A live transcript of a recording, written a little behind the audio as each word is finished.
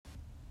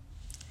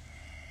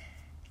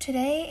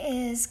Today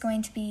is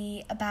going to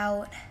be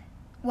about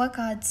what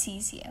God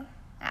sees you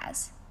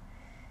as.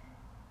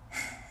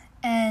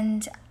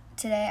 And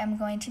today I'm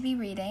going to be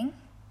reading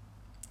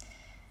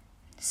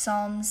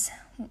Psalms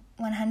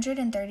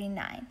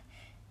 139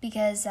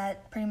 because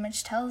that pretty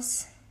much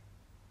tells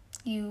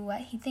you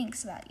what he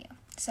thinks about you.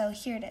 So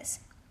here it is.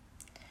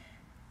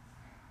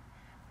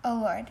 O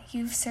Lord,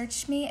 you've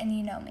searched me and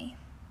you know me.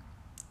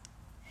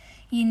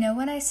 You know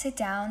when I sit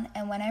down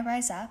and when I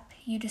rise up,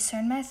 you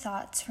discern my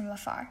thoughts from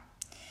afar.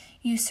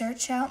 You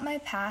search out my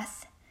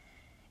path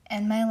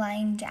and my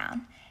lying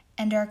down,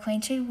 and are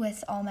acquainted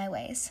with all my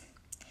ways.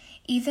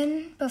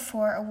 Even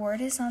before a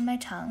word is on my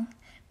tongue,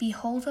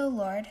 behold, O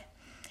Lord,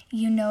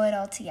 you know it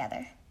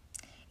altogether.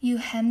 You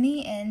hem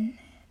me in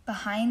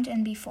behind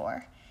and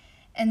before,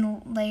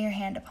 and lay your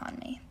hand upon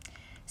me.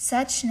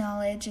 Such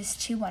knowledge is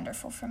too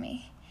wonderful for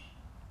me.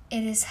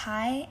 It is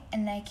high,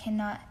 and I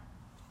cannot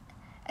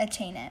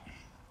attain it.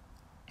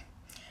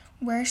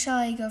 Where shall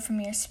I go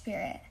from your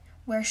spirit?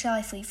 Where shall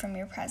I flee from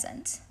your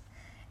presence?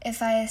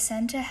 If I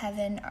ascend to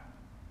heaven,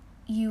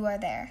 you are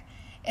there.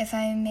 If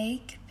I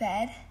make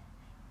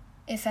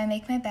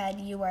my bed,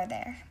 you are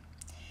there.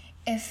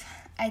 If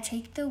I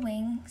take the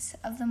wings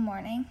of the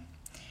morning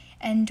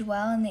and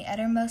dwell in the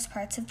uttermost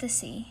parts of the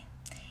sea,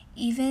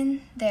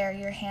 even there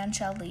your hand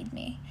shall lead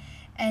me,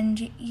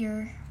 and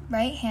your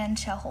right hand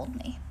shall hold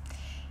me.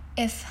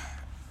 If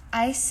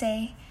I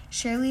say,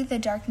 surely the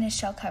darkness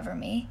shall cover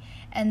me,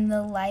 and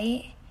the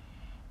light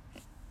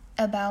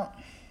about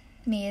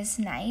me is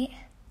night,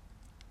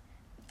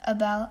 and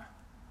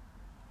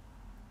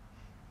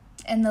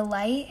the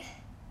light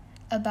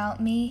about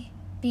me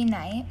be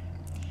night,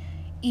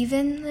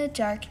 even the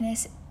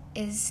darkness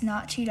is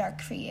not too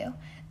dark for you.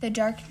 The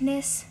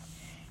darkness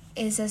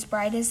is as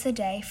bright as the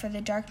day, for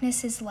the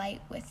darkness is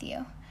light with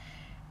you.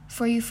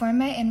 For you formed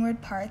my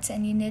inward parts,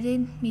 and you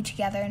knitted me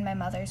together in my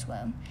mother's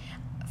womb.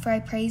 For I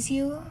praise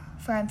you,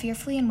 for I am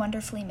fearfully and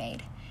wonderfully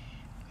made.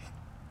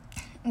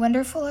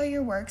 Wonderful are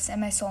your works, and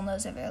my soul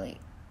knows it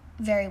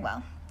very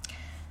well.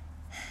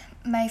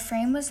 My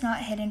frame was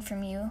not hidden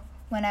from you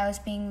when I was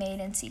being made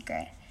in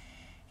secret,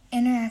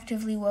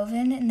 interactively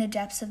woven in the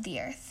depths of the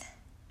earth.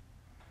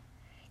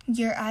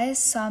 Your eyes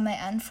saw my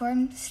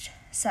unformed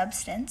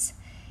substance.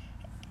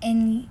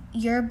 In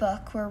your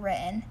book were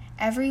written,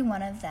 every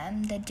one of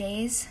them, the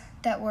days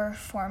that were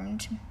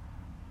formed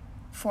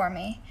for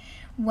me,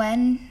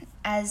 when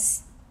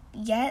as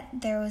yet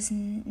there was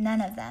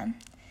none of them.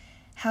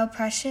 How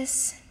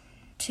precious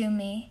to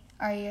me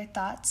are your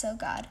thoughts, O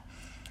God.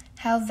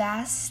 How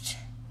vast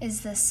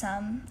is the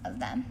sum of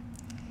them.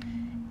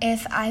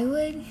 If I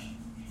would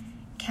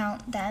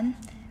count them,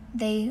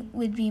 they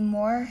would be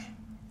more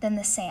than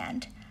the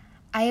sand.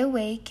 I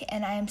awake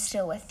and I am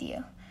still with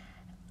you.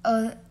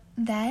 Oh,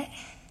 that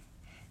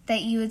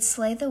you would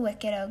slay the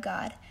wicked, O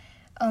God.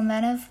 O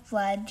men of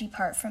blood,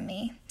 depart from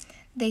me.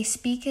 They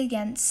speak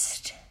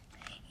against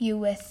you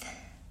with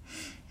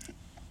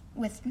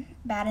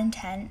bad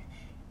intent,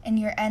 and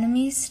your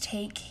enemies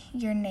take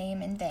your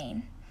name in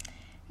vain.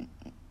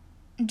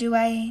 Do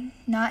I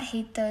not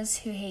hate those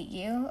who hate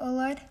you, O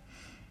Lord?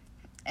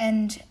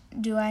 And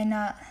do I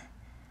not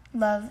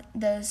love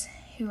those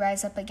who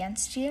rise up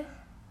against you?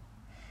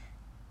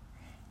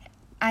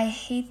 I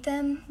hate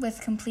them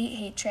with complete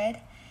hatred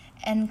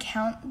and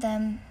count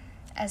them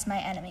as my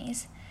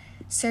enemies.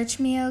 Search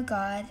me, O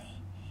God,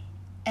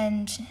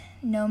 and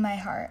know my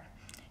heart.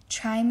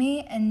 Try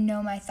me and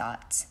know my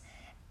thoughts,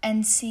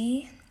 and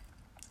see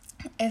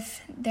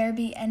if there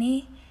be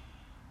any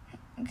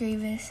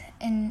grievous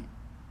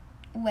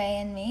way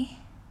in me,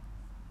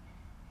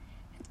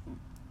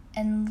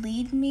 and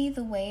lead me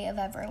the way of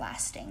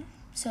everlasting.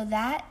 So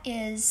that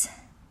is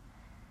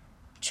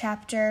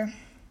chapter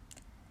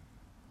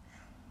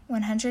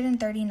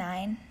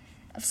 139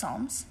 of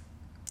Psalms.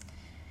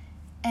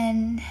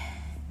 And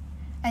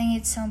I think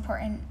it's so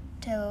important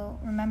to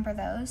remember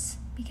those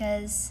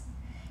because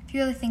if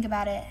you really think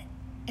about it,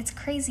 it's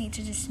crazy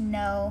to just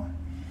know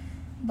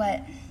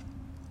what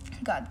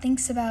God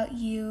thinks about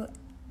you.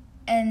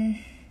 And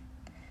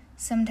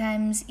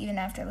sometimes even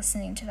after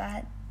listening to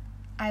that,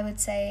 I would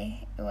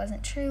say it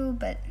wasn't true,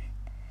 but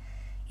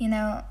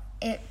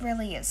it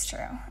really is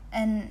true.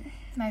 And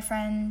my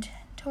friend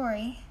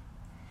Tori,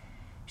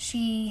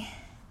 she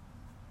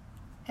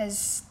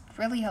has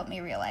really helped me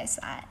realize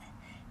that.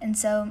 And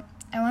so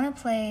I want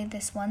to play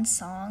this one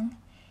song.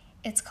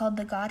 It's called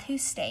The God Who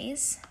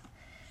Stays.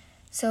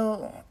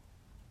 So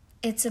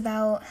it's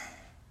about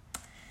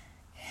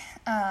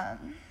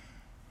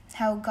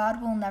how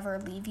God will never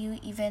leave you,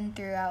 even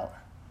throughout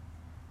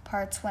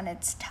parts when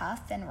it's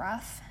tough and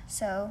rough.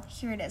 So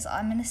here it is.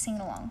 I'm going to sing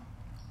along.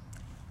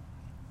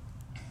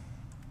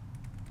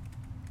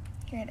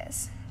 Here it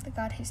is. The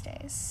God Who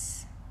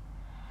Stays.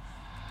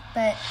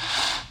 But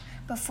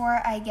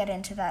before I get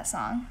into that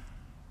song,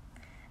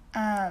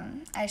 I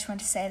just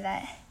want to say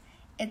that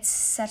it's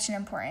such an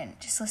important,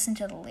 just listen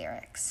to the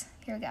lyrics.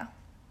 Here we go.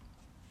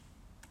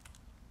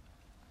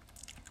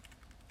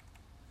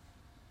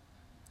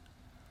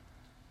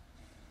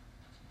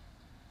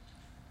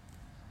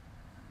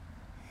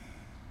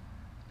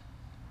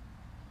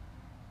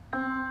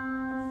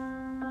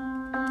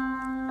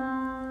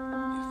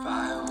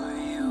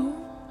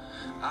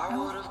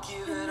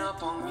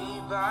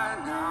 by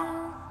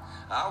now,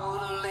 I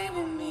would've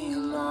labeled me a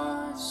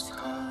lost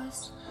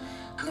cause.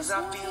 'Cause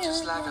I feel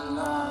just like a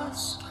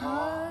lost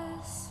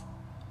cause.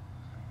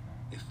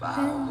 If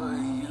I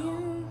were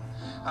you,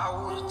 I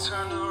would've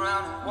turned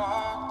around and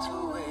walked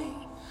away.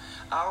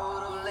 I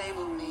would've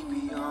labeled me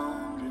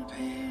beyond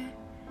repair.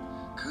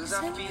 'Cause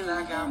I feel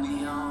like I'm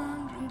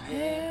beyond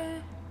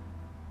repair.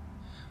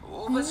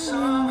 Oh, but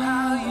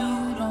somehow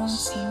you don't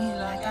see me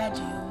like I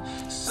do.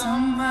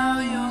 Somehow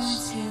you're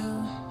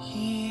still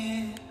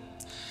here.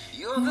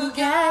 You're the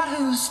God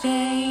who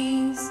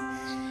stays.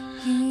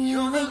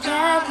 You're the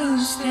God who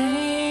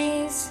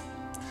stays.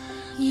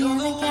 You're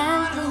the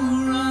God who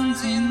runs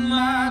in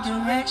my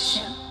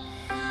direction.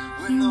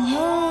 When the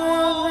whole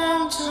world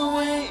runs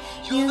away,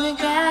 you're the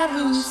God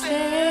who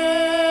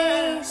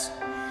stays.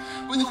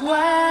 With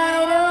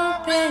wide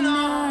open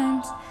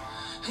arms,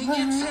 and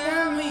you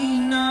tell me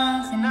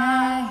nothing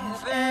I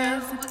have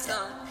ever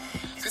done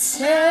could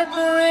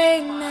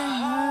separate my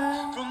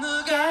heart from the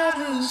God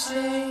who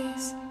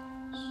stays.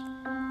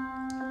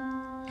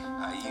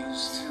 I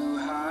used to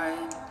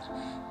hide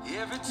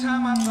every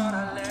time I thought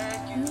I let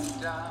you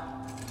down.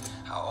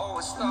 I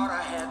always thought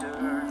I had to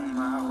earn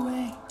my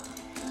way,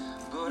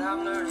 but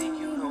I'm learning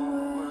you don't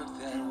work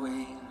that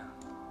way now.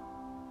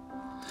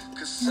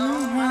 'Cause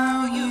somehow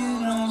you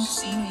don't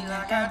see me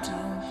like I do.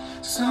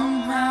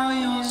 Somehow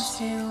you're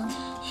still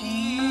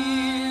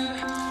here.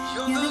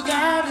 You're the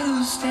God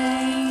who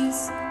stays.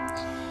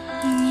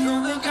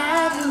 You're the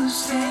God who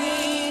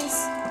stays.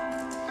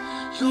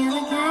 You're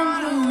the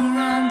one who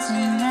runs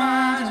in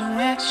my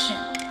direction.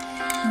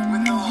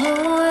 When the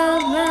whole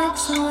world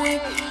walks away,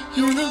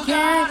 you're the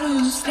God who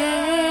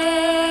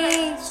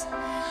stays.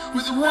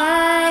 With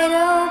wide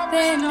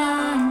open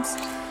arms,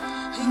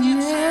 and you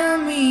tell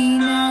me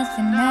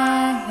nothing I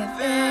have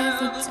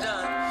ever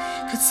done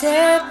could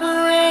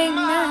separate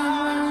my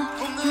heart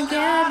from the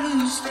God who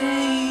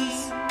stays.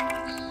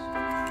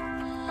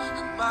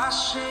 My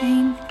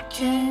shame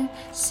can't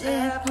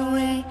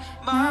separate,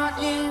 my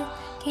guilt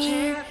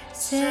can't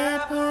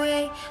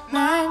separate,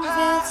 my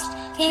past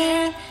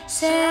can't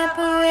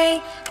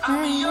separate.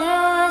 I'm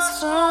yours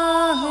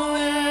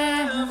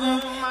forever.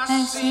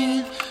 My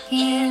sin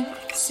can't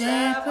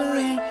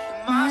separate,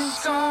 my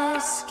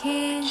scars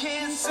can't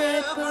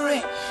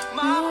separate,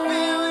 my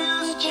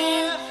failures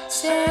can't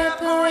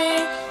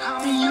separate.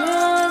 I'm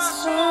yours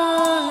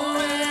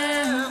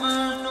forever.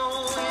 No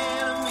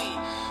enemy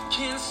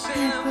can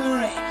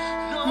separate,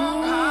 no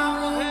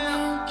power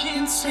hell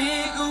can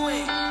take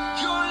away.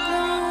 Your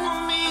love for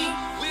me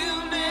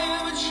will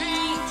never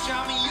change.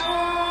 I'm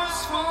yours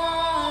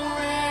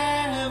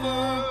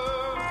forever.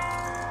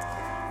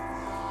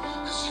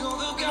 'Cause you're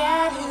the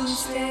God who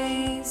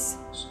stays.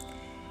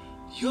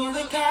 You're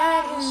the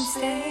God who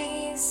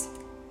stays.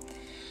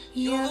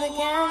 You're the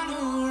God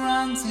who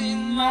runs in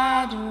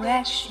my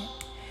direction.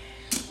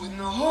 When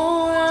the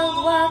whole world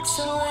walks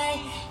away,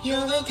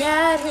 you're the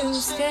God who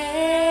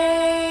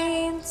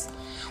stays.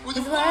 With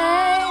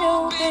wide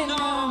open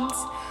arms,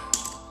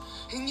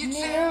 and you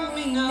tell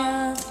me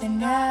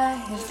nothing I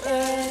have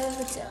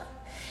ever done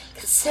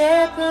could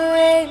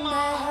separate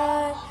my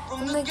heart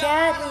from the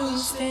God who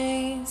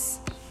stays.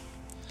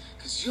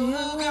 'Cause you're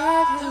the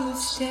God who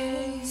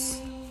stays.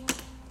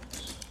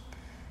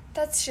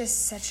 That's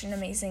just such an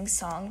amazing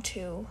song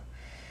to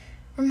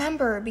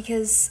remember,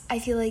 because I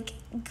feel like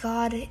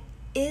God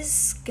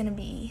is gonna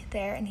be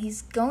there and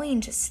he's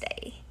going to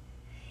stay.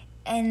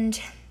 And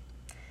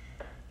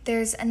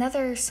there's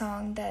another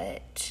song,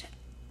 but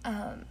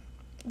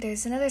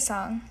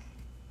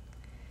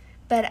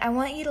I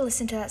want you to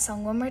listen to that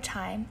song one more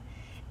time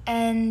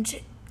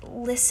and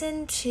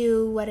listen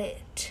to what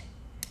it,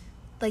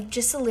 like,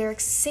 just the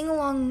lyrics. Sing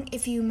along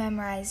if you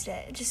memorized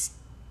it. Just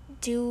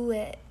do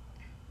it.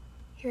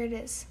 Here it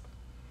is.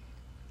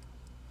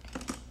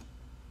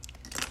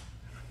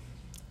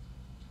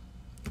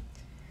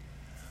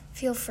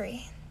 Feel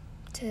free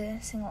to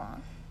sing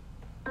along.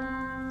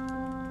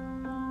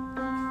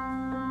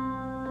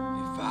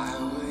 If I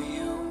were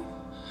you,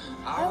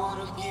 I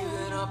would've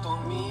given up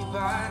on me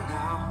by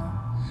now.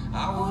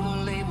 I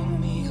would've labeled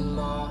me a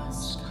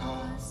lost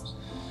cause.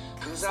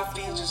 'Cause I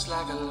feel just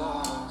like a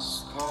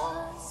lost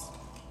cause.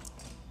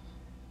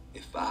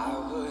 If I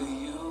were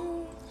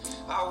you,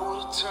 I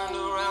would've turned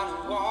around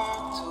and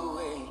walked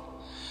away.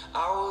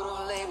 I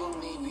would've labeled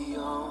me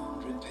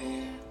beyond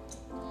repair.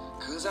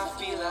 'Cause I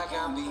feel like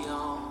I'm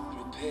beyond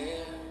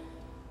repair.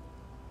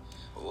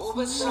 Oh,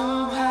 but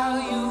somehow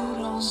you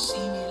don't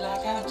see me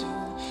like I do.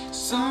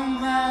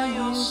 Somehow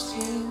you're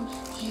still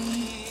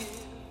here.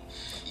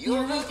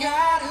 You're the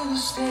God who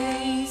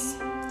stays.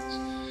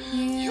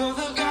 You're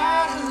the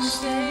God who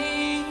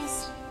stays.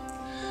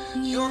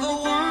 You're the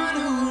one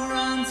who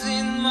runs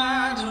in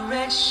my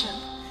direction.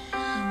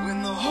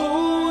 When the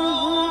whole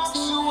world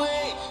walks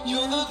away,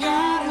 you're the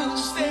God who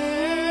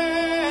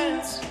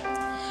stands.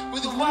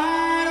 With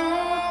wide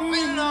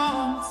open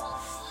arms,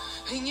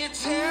 and you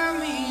tell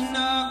me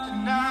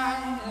nothing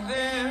I have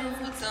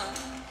ever done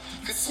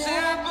could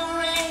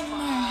separate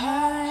my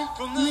heart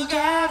from the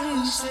God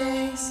who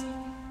stays.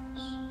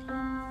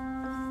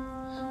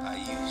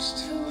 used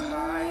to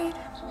hide.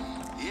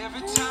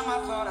 Every time I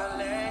thought I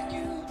let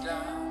you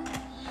down,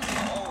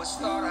 I always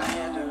thought I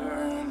had to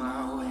earn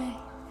my way.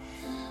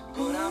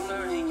 But I'm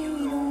learning you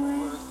don't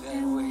work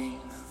that way.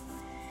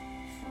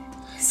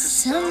 'Cause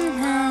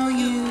somehow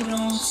you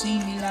don't see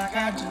me like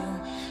I do.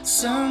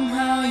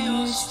 Somehow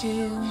you're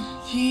still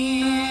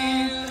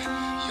here.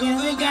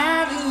 You're the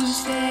God who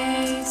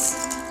stays.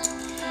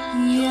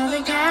 You're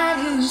the God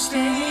who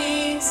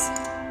stays.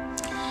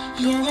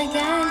 You're the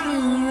God who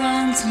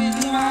runs in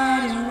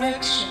my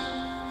direction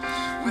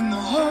when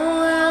the whole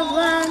world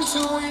runs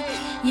away.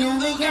 You're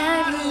the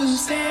God who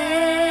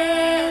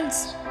stands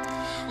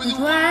with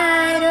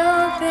wide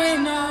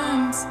open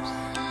arms,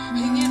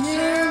 and you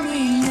tell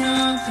me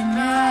nothing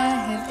I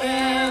have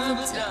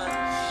ever done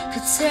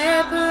could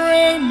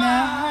separate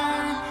my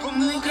heart from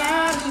the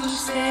God who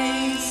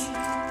stays.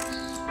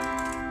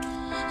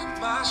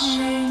 My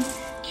shame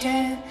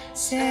can't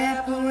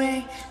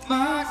separate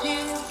my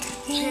guilt,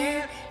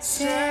 can't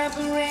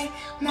separate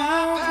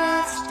my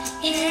past,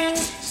 can't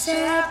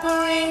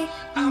separate.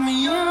 I'm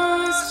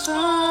yours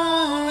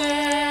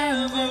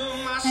forever.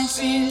 My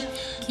sin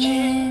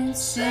can't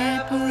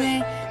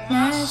separate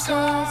my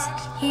scars,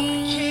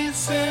 can't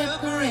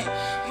separate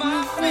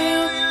my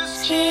failures,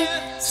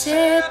 can't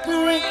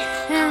separate.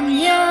 I'm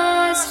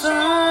yours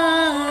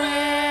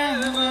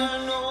forever.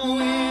 No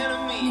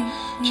enemy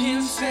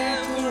can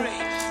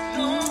separate.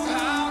 No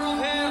power of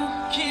hell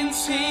can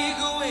take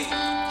away.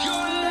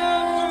 Your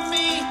love for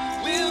me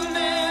will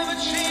never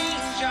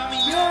change. I'm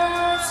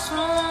yours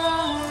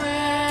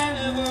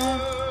forever.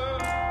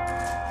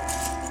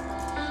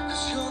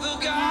 'Cause you're the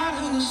God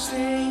who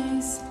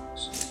stays.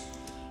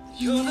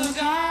 You're the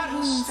God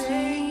who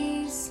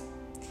stays.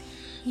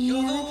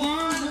 You're the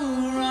one who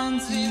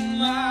runs in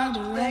my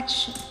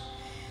direction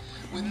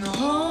when the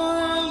whole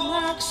world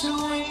walks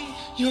away.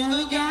 You're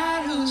the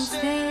God who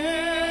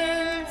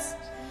stands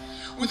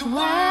with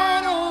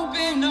wide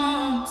open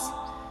arms,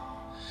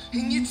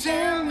 and you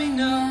tell me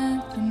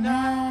nothing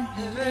I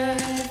have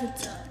ever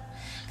done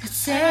could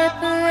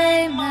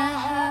separate my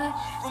heart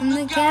from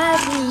the God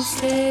who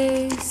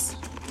stays.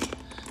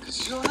 'Cause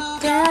you're the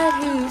God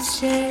who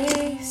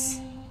stays.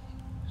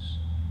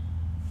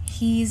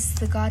 He's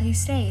the God who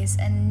stays,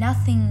 and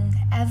nothing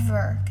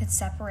ever could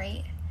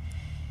separate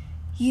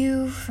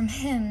you from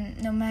him,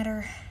 no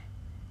matter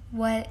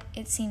what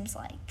it seems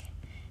like.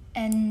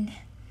 And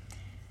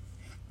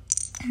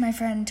my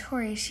friend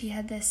Tori, she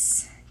had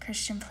this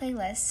Christian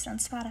playlist on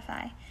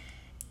Spotify,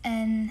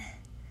 and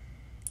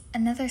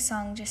another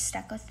song just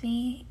stuck with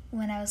me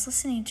when I was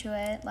listening to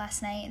it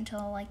last night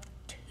until like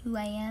 2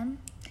 a.m.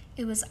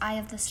 It was Eye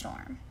of the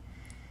Storm.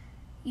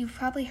 You've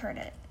probably heard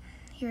it.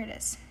 Here it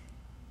is.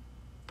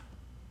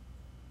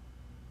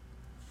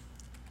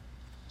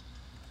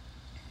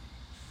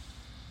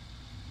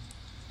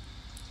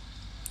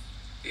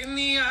 In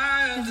the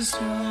eye of the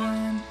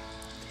storm,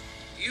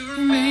 you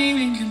remain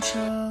in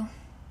control.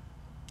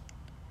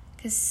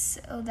 'Cause,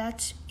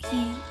 that's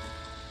he.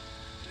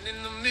 And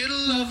in the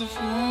middle of the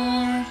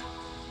war,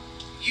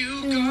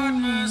 you guard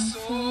my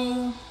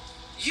soul.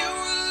 You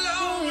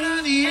alone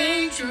are the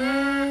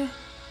anchor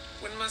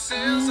when my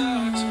sails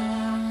are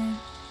torn.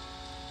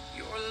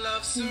 Your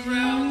love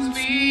surrounds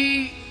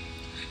me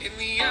in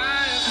the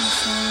eye of the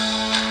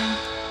storm.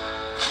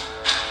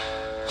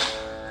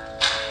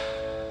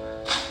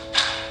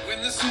 When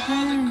the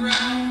solid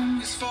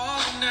ground is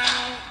falling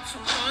out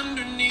from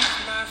underneath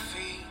my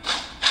feet,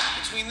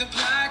 between the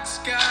black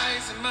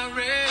skies and my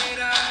red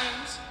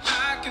eyes,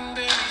 I can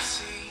barely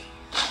see.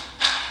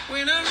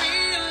 When I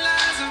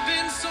realize I've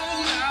been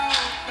sold out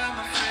by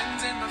my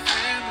friends and my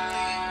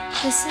family.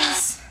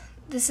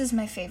 This is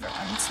my favorite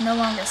one. It's No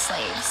Longer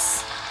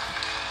Slaves.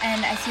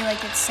 And I feel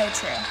like it's so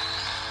true.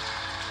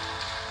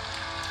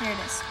 Here it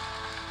is.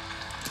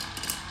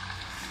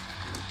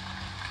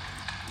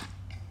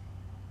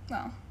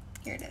 Well,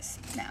 here it is.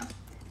 Now,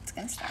 it's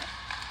gonna start.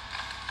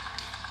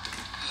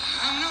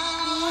 I'm no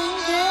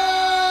longer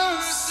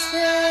a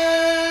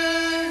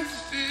slave.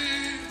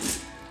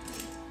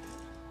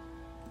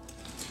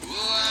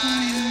 Oh,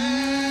 I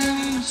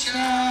am a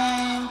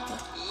child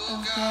of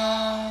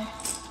God.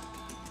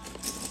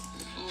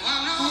 Oh,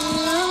 I'm no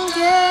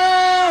Longer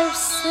a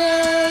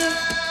slave.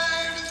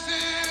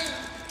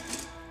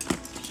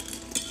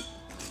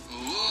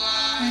 Oh,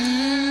 I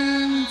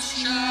am a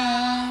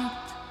child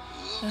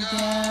of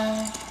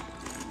God.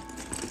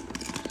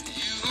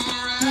 You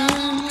are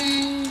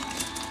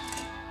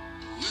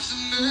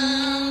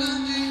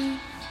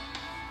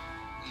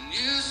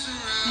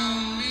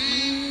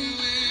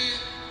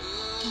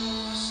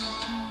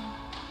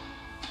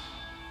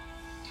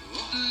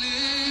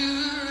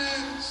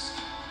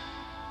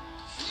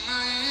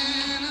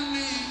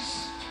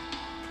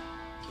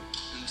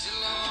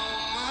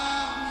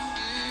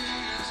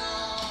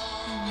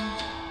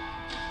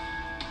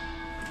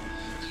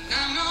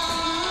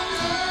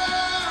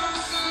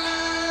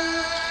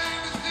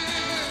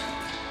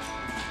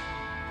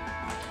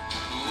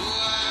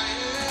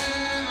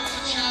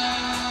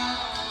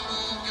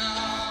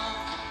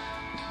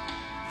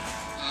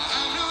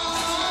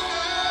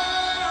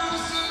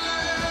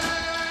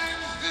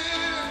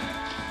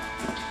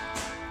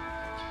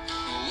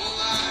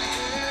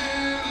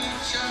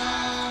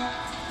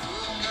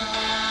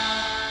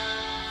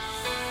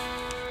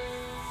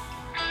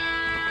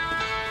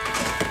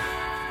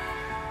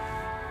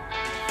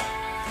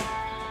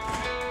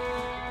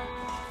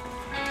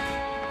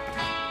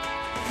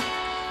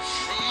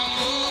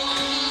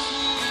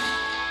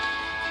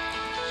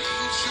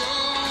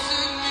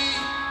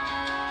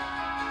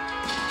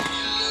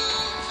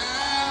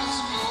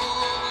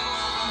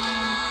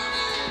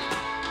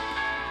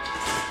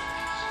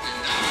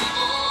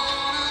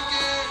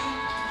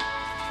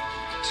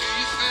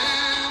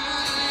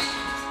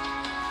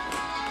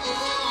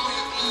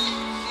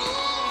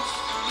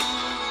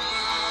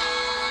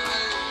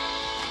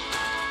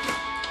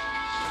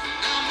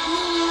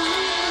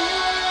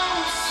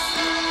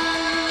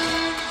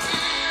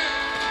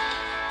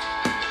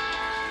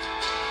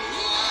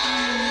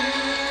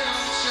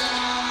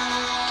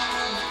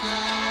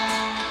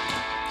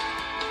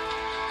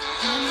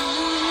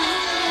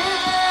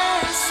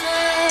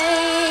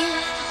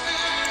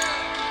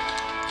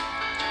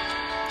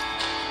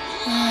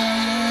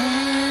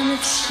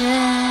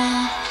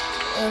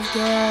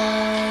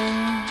again.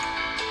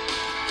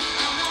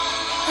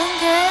 I'm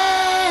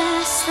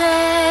gonna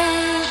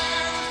say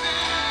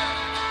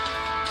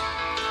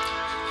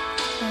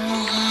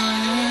I'm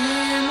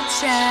gonna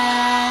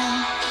try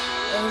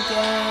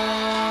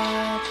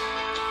again.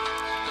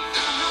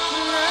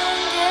 I'm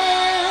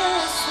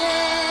gonna say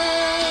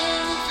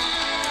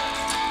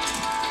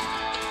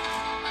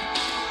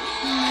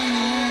I'm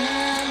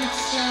gonna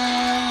try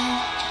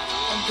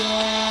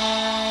again.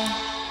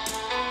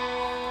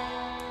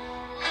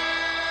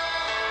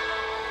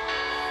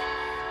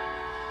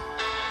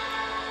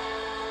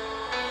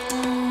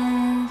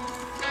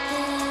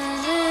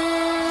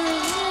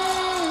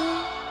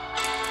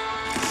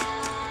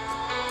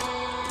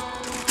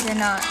 You're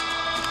not.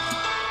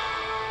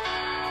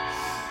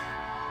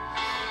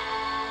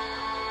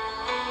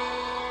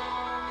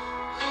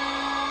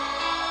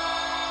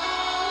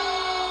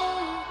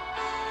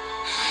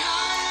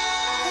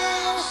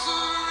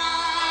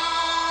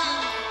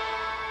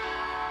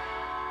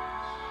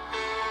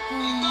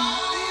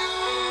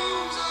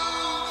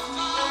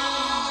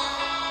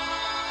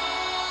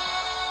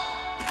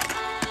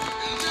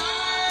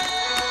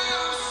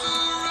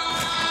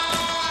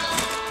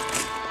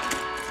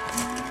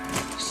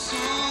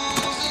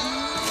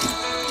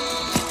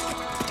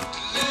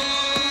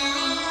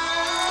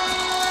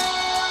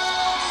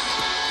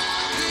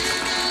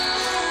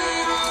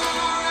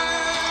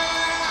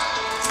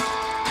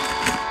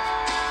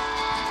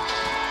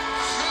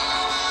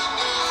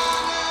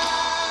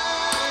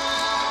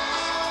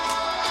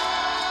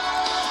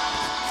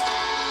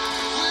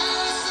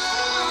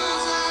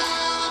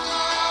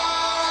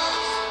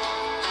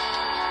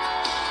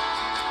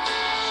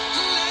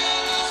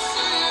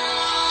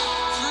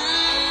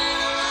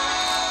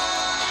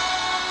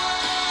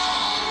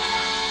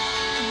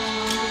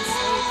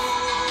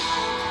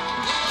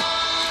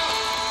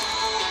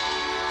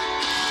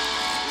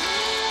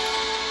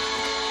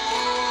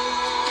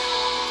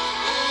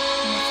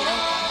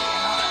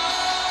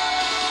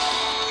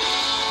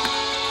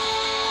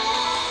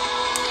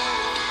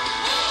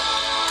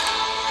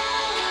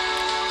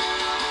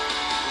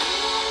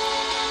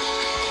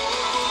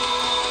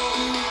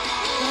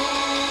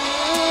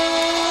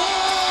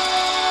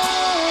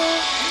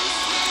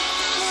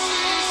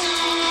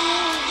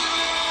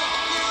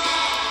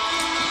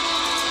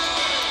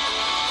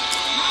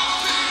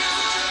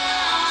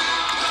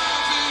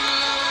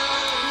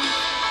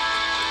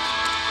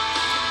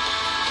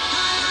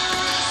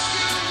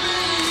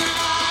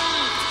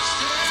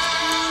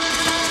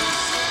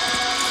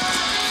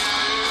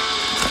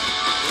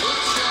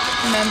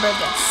 Remember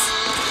this.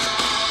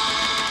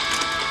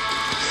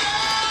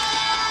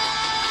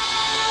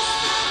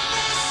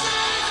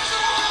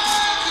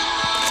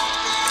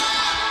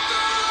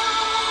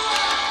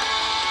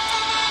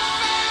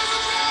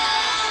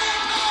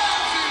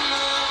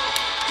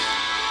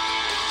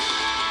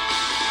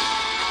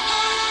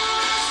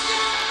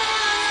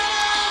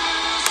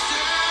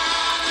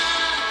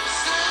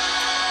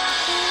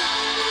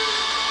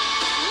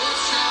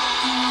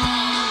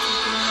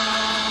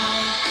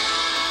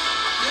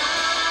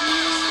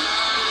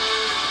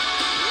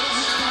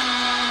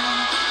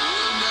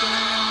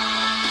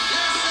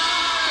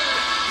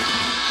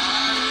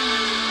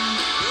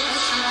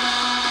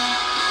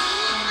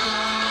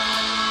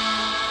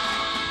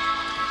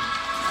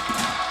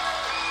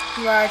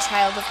 You are a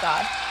child of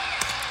God.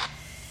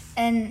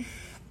 And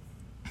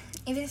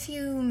even if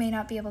you may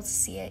not be able to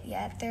see it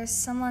yet, there's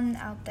someone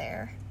out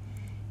there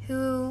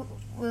who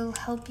will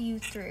help you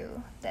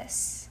through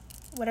this.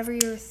 Whatever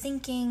you're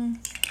thinking,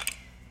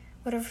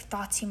 whatever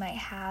thoughts you might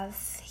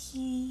have,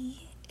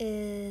 he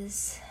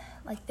is,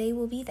 like, they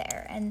will be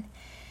there. And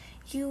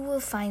you will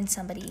find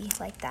somebody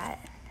like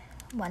that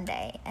one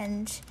day.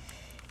 And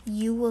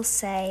you will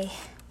say,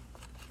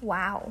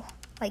 wow,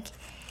 like,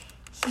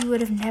 he would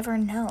have never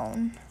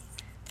known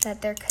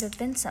that there could have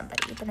been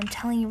somebody. But I'm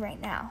telling you right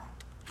now,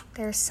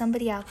 there's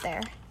somebody out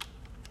there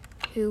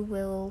who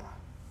will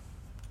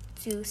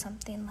do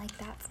something like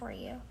that for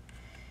you.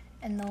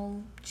 And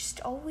they'll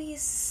just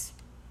always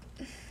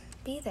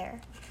be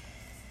there.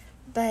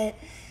 But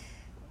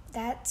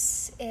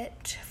that's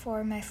it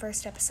for my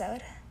first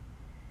episode.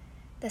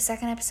 The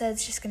second episode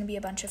is just going to be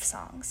a bunch of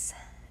songs.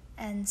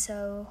 And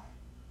so,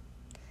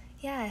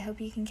 yeah, I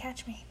hope you can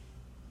catch me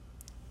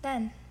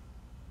then.